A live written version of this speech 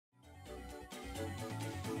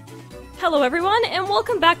Hello everyone, and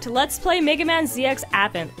welcome back to Let's Play Megaman ZX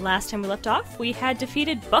Advent. Last time we left off, we had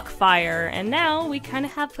defeated Buckfire, and now we kind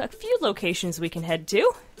of have a few locations we can head to.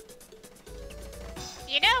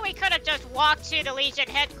 You know, we could have just walked to the Legion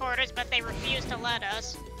headquarters, but they refused to let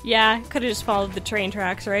us. Yeah, could have just followed the train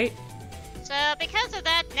tracks, right? So, because of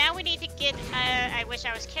that, now we need to get, I wish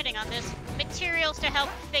I was kidding on this, materials to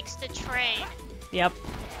help fix the train. Yep.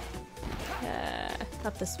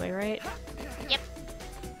 Up this way, right? Yep.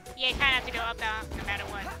 Yeah, you kind of have to go up no matter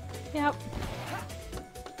what. Yep.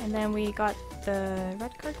 And then we got the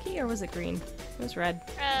red card key, or was it green? It was red.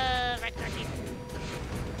 Red card key.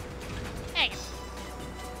 There you go.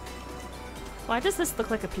 Why does this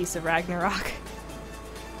look like a piece of Ragnarok?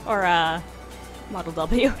 Or, Model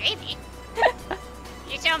W? Maybe.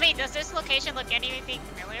 You tell me, does this location look anything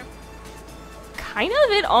familiar? Kind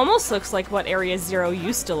of, it almost looks like what Area Zero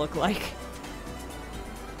used to look like.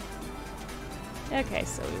 Okay,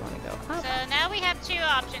 so we want to go up. So now we have two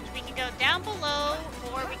options. We can go down below,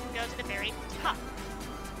 or we can go to the very top.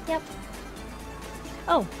 Yep.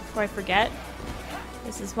 Oh, before I forget,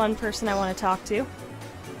 this is one person I want to talk to.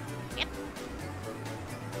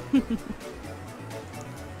 Yep.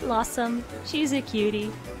 Blossom. She's a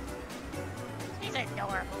cutie. She's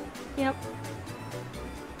adorable. Yep.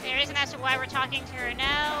 The reason as to why we're talking to her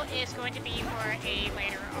now is going to be for a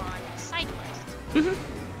later on side quest.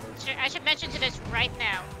 I should mention to this right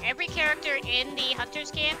now. Every character in the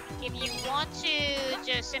Hunter's Camp, if you want to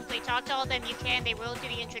just simply talk to all of them, you can. They will do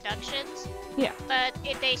the introductions. Yeah. But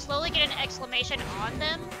if they slowly get an exclamation on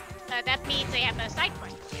them, that means they have a side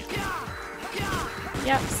quest.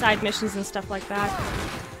 Yep, side missions and stuff like that.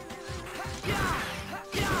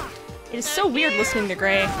 It is so weird listening to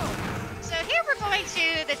Gray. So here we're going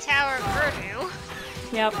to the Tower of Verdue.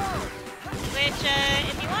 Yep. Which,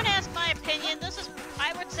 if you want to ask my opinion,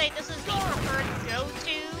 I would say this is the preferred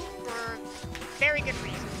go-to for very good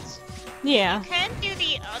reasons. Yeah. You can do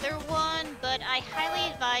the other one, but I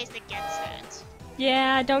highly advise against that.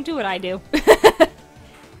 Yeah, don't do what I do.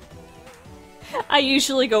 I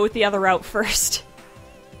usually go with the other route first.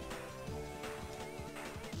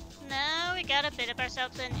 Now we got a bit of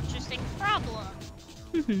ourselves an interesting problem.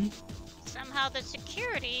 Somehow the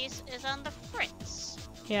securities is on the fritz.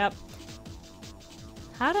 Yep.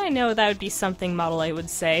 How do I know that would be something Model A would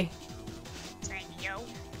say? Saying yo.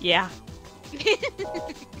 Yeah.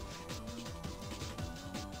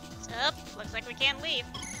 So, looks like we can't leave.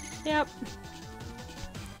 Yep.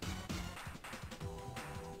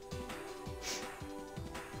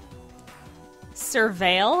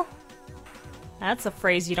 Surveil? That's a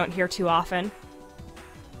phrase you don't hear too often.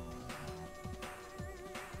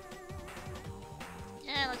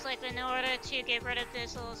 Yeah, looks like in order to get rid of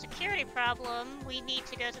this little security problem, we need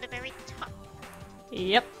to go to the very top.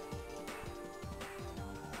 Yep.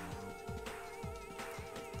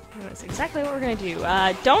 That's exactly what we're gonna do.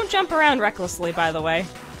 Don't jump around recklessly, by the way.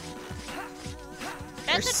 Best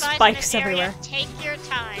There's advice spikes in this area, everywhere. take your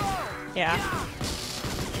time. Yeah.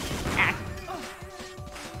 Ah,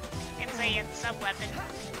 And say it's a sub-weapon.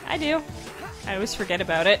 I do. I always forget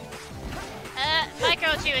about it. My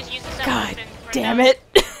go-to is use the God sub-weapon. damn it!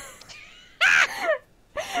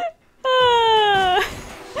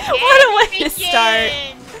 What a way to start!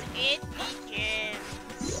 It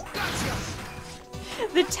begins!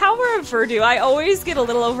 The Tower of Verdue, I always get a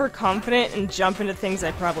little overconfident and jump into things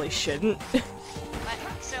I probably shouldn't.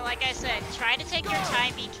 So like I said, try to take your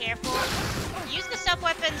time, be careful. Use the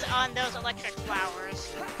sub-weapons on those electric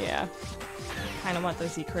flowers. Yeah. Kinda want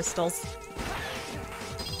those E-crystals.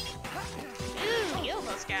 Ooh, you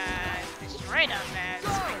almost got destroyed on that.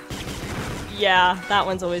 Yeah, that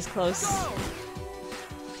one's always close.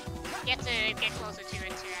 You have to get closer to it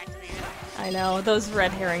to activate it. I know, those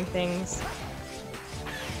red herring things.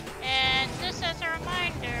 And just as a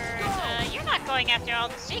reminder, you're not going after all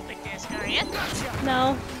the secret discs, are you?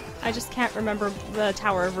 No, I just can't remember the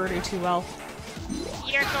Tower of Verdue too well.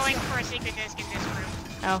 You're going for a secret disc in this room.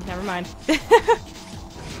 Oh, never mind.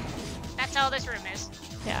 That's all this room is.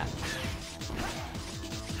 Yeah.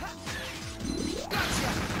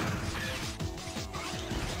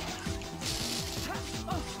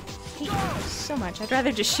 So much. I'd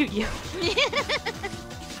rather just shoot you. You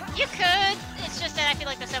could. It's just that I feel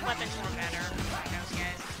like the sub-weapons were better for those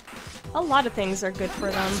guys. A lot of things are good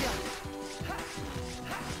for them.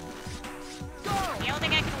 The only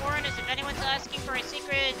thing I can warn is if anyone's asking for a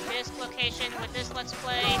secret disc location with this Let's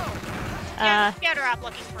Play, better off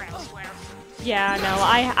looking for elsewhere. Yeah, no,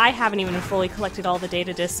 I haven't even fully collected all the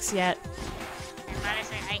data discs yet. And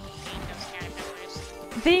honestly, I hate those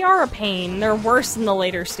caterpillars. They are a pain. They're worse in the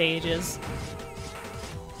later stages.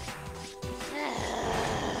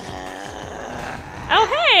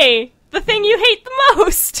 Hey! The thing you hate the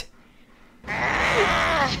most!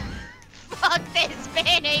 Fuck this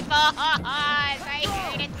mini boss! I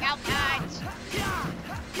hate it so much!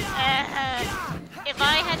 If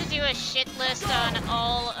I had to do a shit list on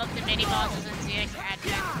all of the mini bosses in ZX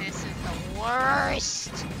Advent, this is the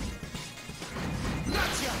worst!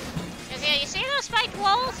 Because yeah, you see those spiked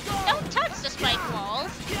walls? Don't touch the spiked walls!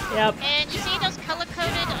 Yep. And you see those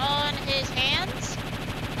color-coded on his hands?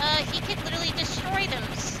 He could literally destroy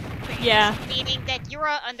those things. Yeah. Meaning that you're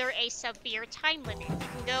under a severe time limit. You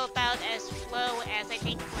can go about as slow as, I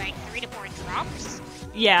think, like 3 to 4 drops.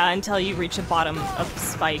 Yeah, until you reach the bottom of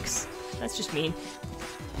spikes. That's just mean.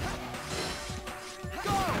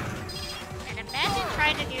 And imagine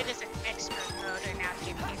trying to do this in expert mode and not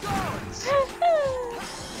get hit.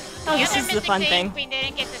 Oh, this is the fun thing. We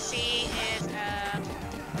didn't get to see is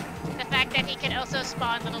the fact that he can also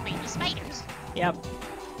spawn little baby spiders. Yep.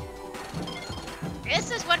 This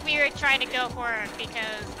is what we were trying to go for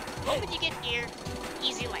because what would you get here?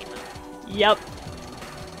 Easy light mode. Yep.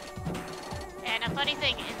 And a funny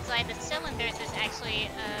thing, inside the cylinders is actually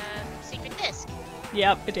a secret disc.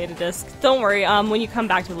 Yep, a data disk. Don't worry, when you come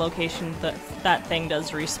back to the location, that thing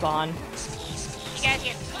does respawn.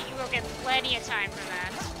 You will get plenty of time for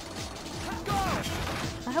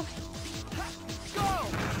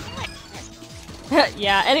that.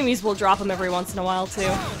 Yeah, enemies will drop them every once in a while, too.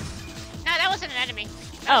 No, that wasn't an enemy.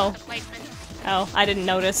 That was a placement. Oh, I didn't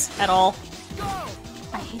notice at all.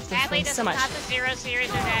 I hate this Sadly, thing this so is much. not the Zero series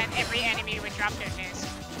in that every enemy would drop their disc.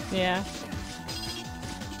 Yeah.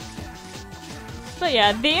 But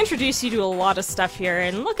yeah, they introduce you to a lot of stuff here,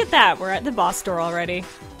 and look at that, we're at the boss door already.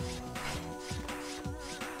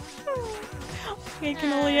 I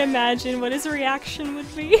can only imagine what his reaction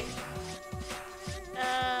would be.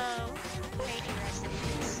 Oh, may he rest in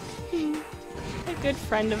peace. A good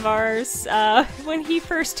friend of ours, when he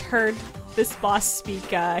first heard this boss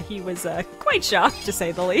speak, he was quite shocked, to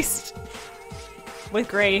say the least. With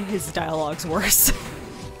Gray, his dialogue's worse.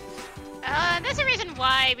 That's the reason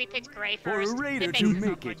why we picked Gray first. For a raider to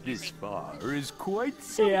make it this far is quite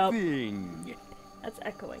something. Yep. That's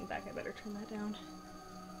echoing back, I better turn that down.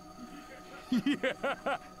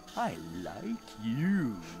 Yeah, I like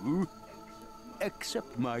you.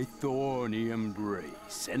 Accept my thorny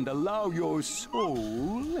embrace and allow your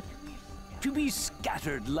soul to be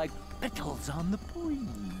scattered like petals on the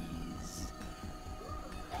breeze.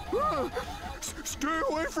 Stay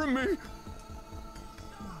away from me!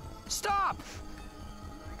 Stop!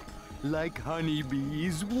 Like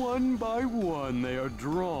honeybees, one by one, they are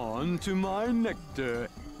drawn to my nectar.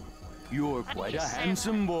 You're quite a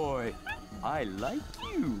handsome boy. I like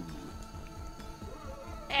you.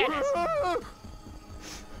 There it is.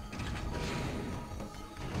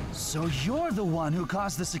 So you're the one who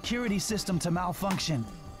caused the security system to malfunction.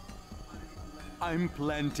 I'm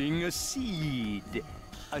planting a seed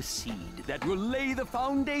that will lay the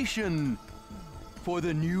foundation for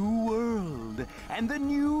the new world and the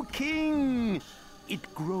new king.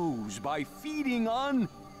 It grows by feeding on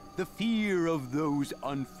the fear of those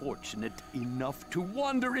unfortunate enough to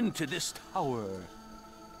wander into this tower.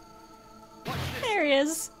 There he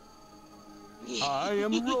is. I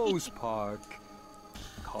am Rose Park.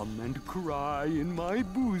 Come and cry in my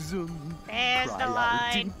bosom. There's Cry the out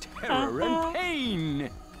line. in terror and pain.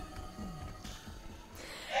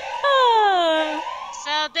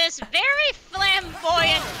 So this very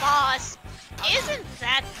flamboyant boss isn't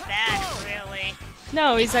that bad, really.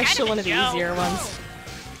 No, he's kind actually of a one of the joke. easier ones.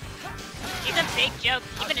 He's a big joke,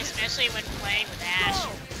 even especially when playing with Ash.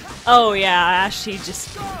 Oh yeah, Ash, she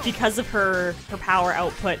just, because of her power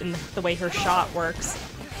output and the way her shot works.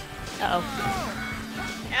 Uh-oh.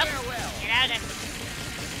 Yep, get out of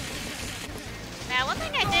there. Now, one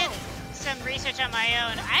thing I did some research on my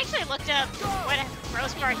own, I actually looked up what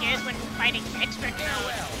Rose Spark is when fighting expert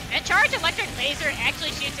mode. A charged electric laser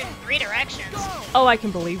actually shoots in 3 directions. Oh, I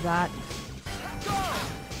can believe that.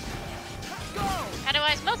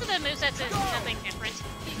 Otherwise, most of the movesets is nothing different.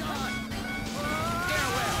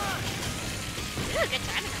 Ooh, good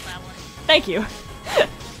timing on that one. Thank you.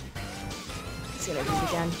 He's gonna do it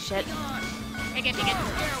again. Shit. Take it.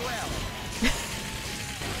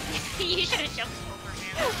 You should have jumped over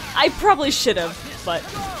him. I probably should have, but...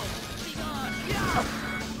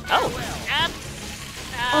 Oh,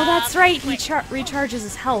 oh that's right, he recharges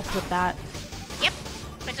his health with that. Yep,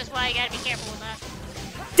 which is why you gotta be careful with that.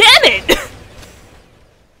 Damn it!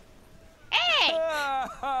 Hey!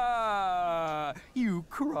 You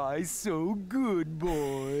cry so good,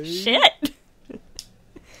 boy. Shit!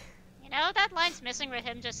 You know, that line's missing with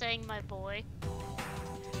him just saying my boy.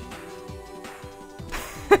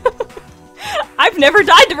 I've never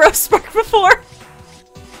died to roast spark before.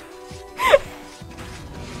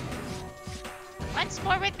 Once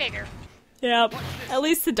more with vigor. Yep. At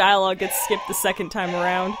least the dialogue gets skipped the second time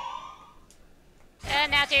around.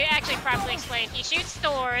 Now to actually properly explain, he shoots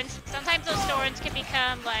thorns. Sometimes those thorns can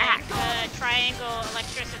become like triangle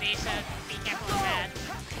electricity, so be careful with that.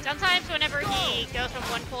 Sometimes whenever he goes from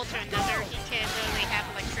one pole to another, he can literally have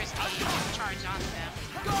electricity charged onto them.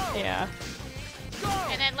 Yeah.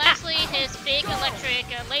 And then lastly, his big electric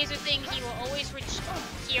laser thing, he will always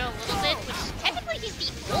heal a little bit, which technically he's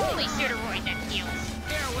the only pseudoroid that heals.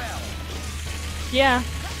 Yeah,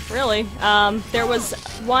 really. There was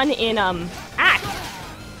one in, Act.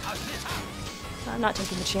 I'm not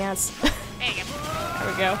taking the chance. There you go.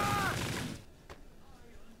 There we go.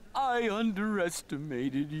 I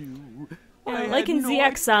underestimated you. Yeah, like in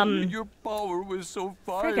ZX, your power was so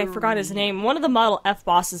frick, I forgot his name. One of the Model F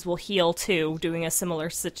bosses will heal too, doing a similar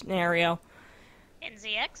scenario. In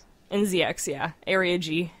ZX? In ZX, yeah. Area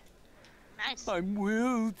G. Nice. I'm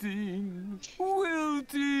wilting.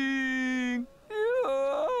 Wilting.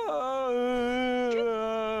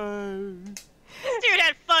 Dude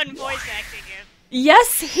had fun voice acting him.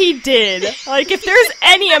 Yes, he did. Like, if there's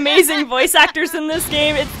any amazing voice actors in this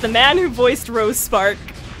game, it's the man who voiced Rose Spark.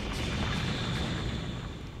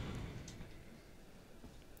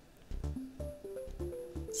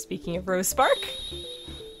 Speaking of Rose Spark.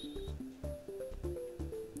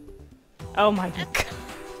 Oh my god.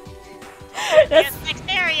 Yes, next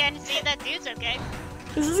area and see if that dude's okay.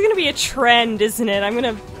 This is gonna be a trend, isn't it? I'm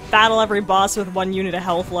gonna battle every boss with 1 unit of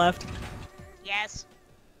health left. Yes.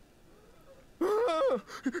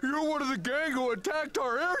 You're one of the gang who attacked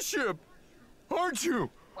our airship, aren't you?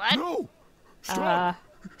 What? No! Stop!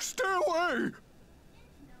 Stay away!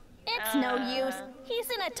 It's no use. He's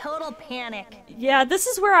in a total panic. Yeah, this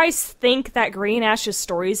is where I think that Grey and Ash's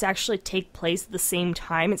stories actually take place at the same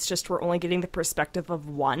time. It's just we're only getting the perspective of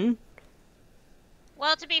one.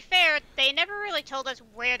 Well, to be fair, they never really told us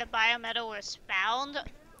where the biometal was found.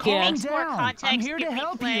 Yeah. It makes more Calm down. context I'm here if to we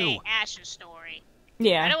help play you. Ash's story.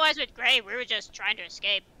 Yeah. Otherwise, with Grey, we were just trying to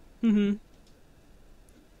escape. Mm-hmm.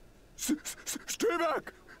 Stay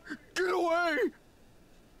back! Get away!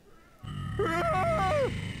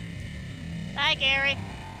 Bye, Gary.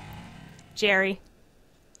 Jerry.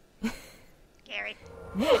 Gary.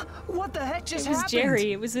 What the heck just It was happened?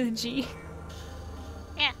 Jerry. It was a G.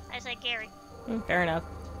 Yeah, I said Gary. Fair enough.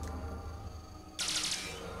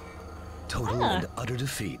 Total and utter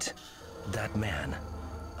defeat. That man,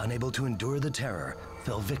 unable to endure the terror,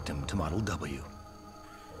 fell victim to Model W.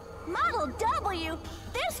 Model W?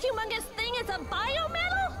 This humongous thing is a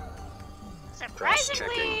biometal? Surprisingly,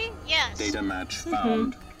 Cross-checking. yes. Data match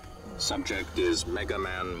found. Subject is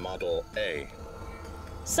Megaman Model A.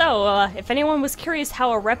 So, if anyone was curious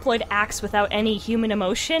how a Reploid acts without any human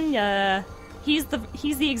emotion, he's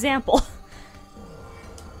the example.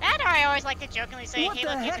 That or I always like to jokingly say, What hey, the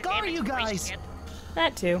look, here's heck a are damaged you guys? spaceship.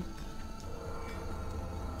 That too.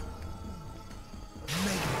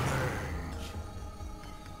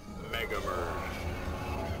 Megamerge.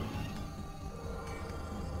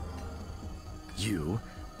 You,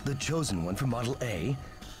 the chosen one for Model A?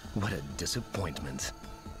 What a disappointment.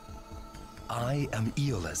 I am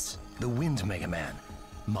Aeolus, the Wind Megaman,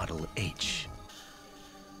 Model H.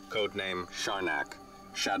 Codename Sharnak.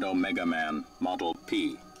 Shadow Megaman Model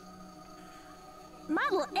P.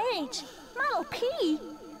 Model H? Model P?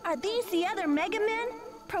 Are these the other Mega Men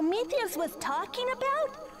Prometheus was talking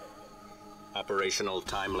about? Operational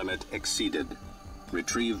time limit exceeded.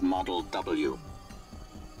 Retrieve Model W.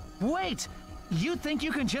 Wait! You think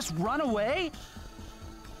you can just run away?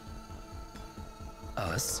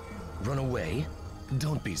 Us? Run away?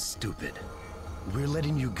 Don't be stupid. We're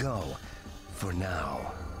letting you go. For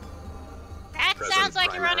now. That sounds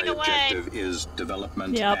like you're running Primary away. objective is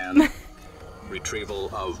development Yep. and retrieval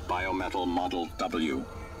of biometal Model W.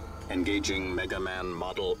 Engaging Megaman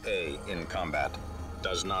Model A in combat.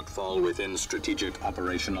 Does not fall within strategic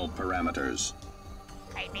operational parameters.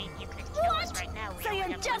 I mean, you could kill us What? right now. We So only you're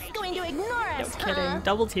have just 1 going to HP. ignore No us, kidding. huh?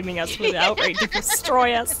 Double teaming us with outright to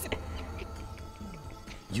destroy us.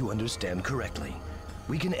 You understand correctly.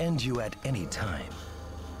 We can end you at any time.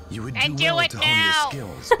 You would And do do well it to now. hone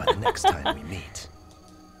your skills by the next time we meet.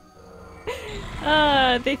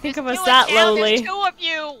 They think of us Do it that now, lowly. There's 2 of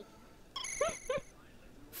you.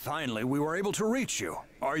 Finally, we were able to reach you.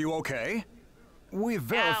 Are you okay? We've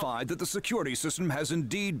verified that the security system has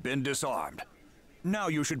indeed been disarmed. Now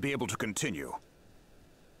you should be able to continue.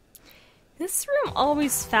 This room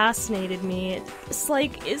always fascinated me. It's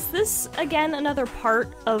like, is this again another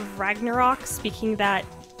part of Ragnarok? Speaking that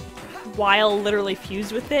while literally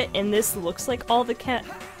fused with it, and this looks like all the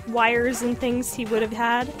wires and things he would have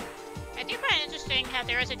had. I do find it interesting how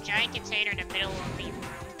there is a giant container in the middle of the room.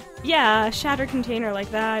 Yeah, a shattered container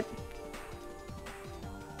like that.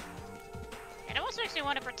 It almost makes me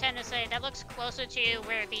want to pretend to say that looks closer to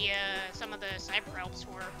where the some of the cyber elves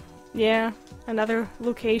were. Yeah, another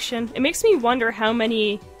location. It makes me wonder how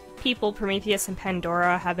many people Prometheus and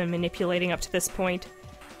Pandora have been manipulating up to this point.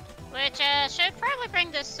 Which should probably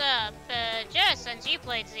bring this up. Jess, since you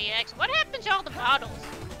played ZX, what happened to all the bottles?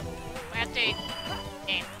 After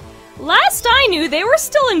game. Last I knew, they were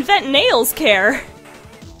still in Vent Nail's care.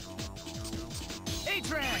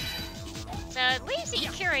 So it leaves the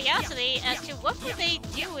curiosity as to what were they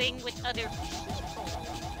doing with other people.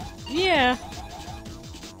 Yeah.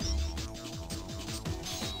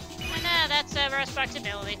 And that's a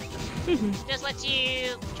responsibility. Just lets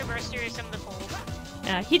you traverse through some of the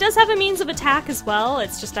holes. He does have a means of attack as well,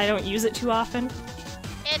 it's just I don't use it too often.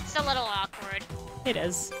 It's a little awkward. It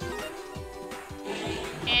is.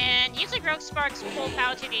 And using Rogue Spark's full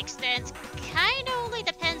power to the extent kinda only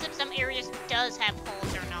depends if some areas does have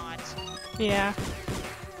holes or not. Yeah.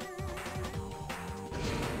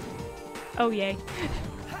 Oh yay.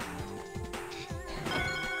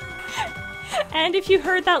 And if you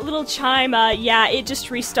heard that little chime, yeah, it just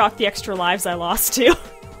restocked the extra lives I lost too.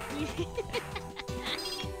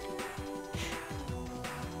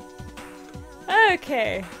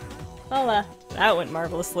 Okay. Well, that went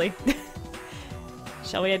marvelously.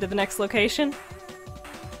 Shall we head to the next location?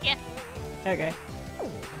 Yeah. Okay.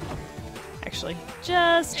 Actually,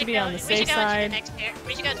 just to be on the safe side.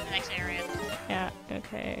 We should go to the next area. Yeah,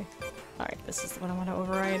 okay. Alright, this is the one I want to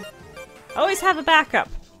override. Always have a backup!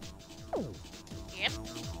 Yep.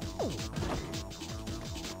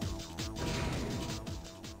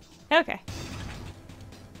 Okay.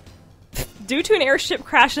 Due to an airship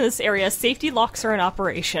crash in this area, safety locks are in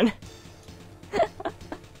operation.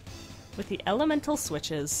 With the elemental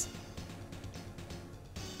switches.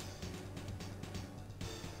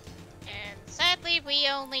 And sadly, we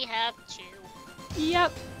only have 2.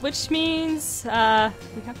 Yep, which means, we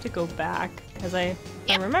have to go back, because if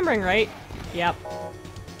I'm remembering right. Yep.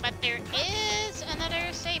 But there is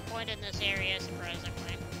another save point in this area,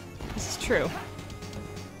 surprisingly. This is true.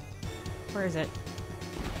 Where is it?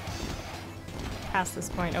 Past this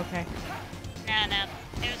point, okay. No.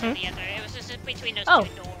 It was in the other. It was just between those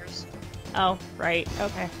 2 doors. Oh, right,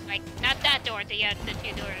 okay. Like, not that door, the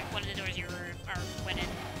 2 doors, one of the doors you went in.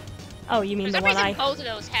 Oh, you mean For the some one reason, both of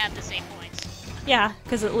those have the same points. Yeah,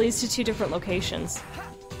 because it leads to 2 different locations.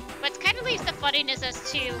 But it kind of leaves the funniness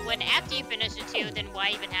as to when after you finish the 2, then why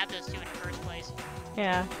even have those 2 in the first place?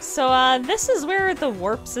 Yeah, so this is where the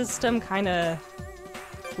warp system kind of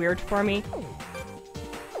weird for me.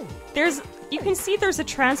 You can see there's a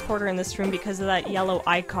transporter in this room because of that yellow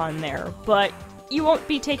icon there, but you won't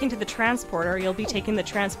be taken to the transporter, you'll be taking the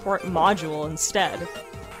transport module instead.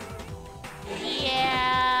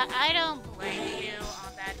 Yeah, I don't blame you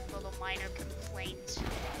on that little minor complaint.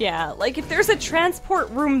 Yeah, like if there's a transport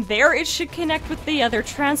room there, it should connect with the other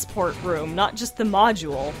transport room, not just the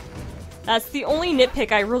module. That's the only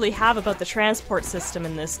nitpick I really have about the transport system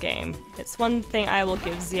in this game. It's one thing I will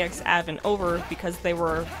give ZX Advent over because they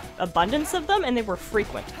were abundance of them and they were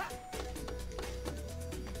frequent.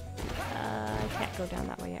 I can't go down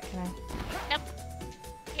that way yet, can I? Nope.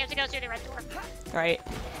 You have to go through the red door. Right.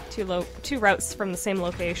 2 routes from the same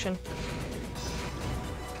location.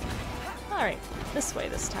 Alright, this way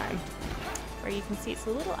this time. Where you can see it's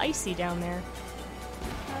a little icy down there.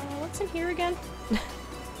 What's in here again?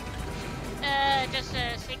 Just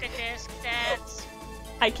a secret disc that's...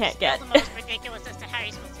 I can't get. the most ridiculous as to how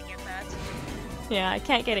you're supposed to get that. Yeah, I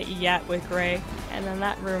can't get it yet with Gray. And then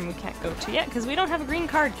that room we can't go to yet, because we don't have a green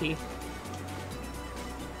card key.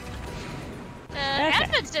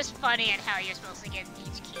 Advent's just funny at how you're supposed to get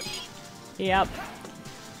each key. Yep.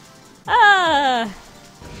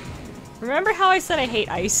 Remember how I said I hate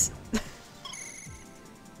ice?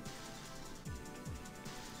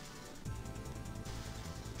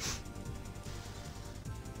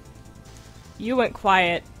 You went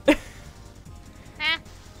quiet. I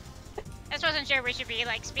just wasn't sure we should be,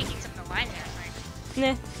 like, speaking some of the lines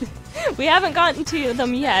there. Nah. We haven't gotten to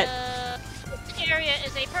them yet. This area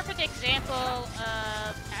is a perfect example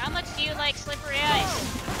of how much do you like slippery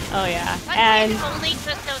ice. Oh yeah, But and only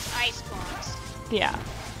just those ice blocks. yeah.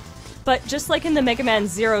 But just like in the Mega Man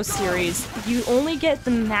Zero series, you only get the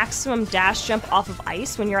maximum dash jump off of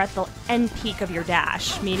ice when you're at the end peak of your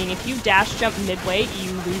dash, meaning if you dash jump midway,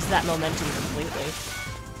 you lose that momentum completely.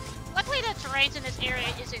 Luckily the terrains in this area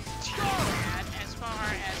isn't too bad as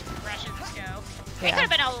far as progressions go. They could have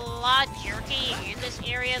been a lot jerky in this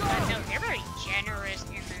area, but no, they're very generous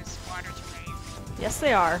in this water terrain. Yes,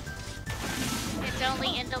 they are. It's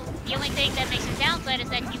only in the only thing that makes a downside is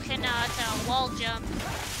that you cannot wall jump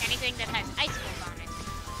anything that has icicles on it.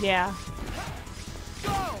 Yeah.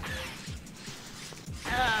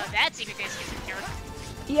 That secret disc is a jerk.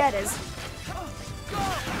 Yeah, it is.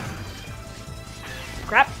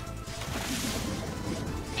 Crap.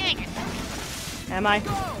 Dang it. Am I?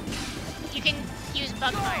 You can use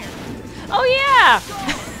bug fire. Oh yeah!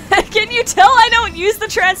 Can you tell I don't use the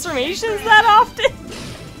transformations that often?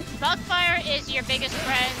 Bug fire is your biggest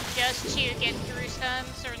friend just to get through some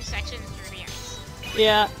certain sections through the ice.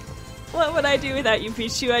 Yeah. What would I do without you,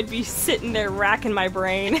 Pichu? I'd be sitting there racking my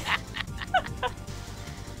brain.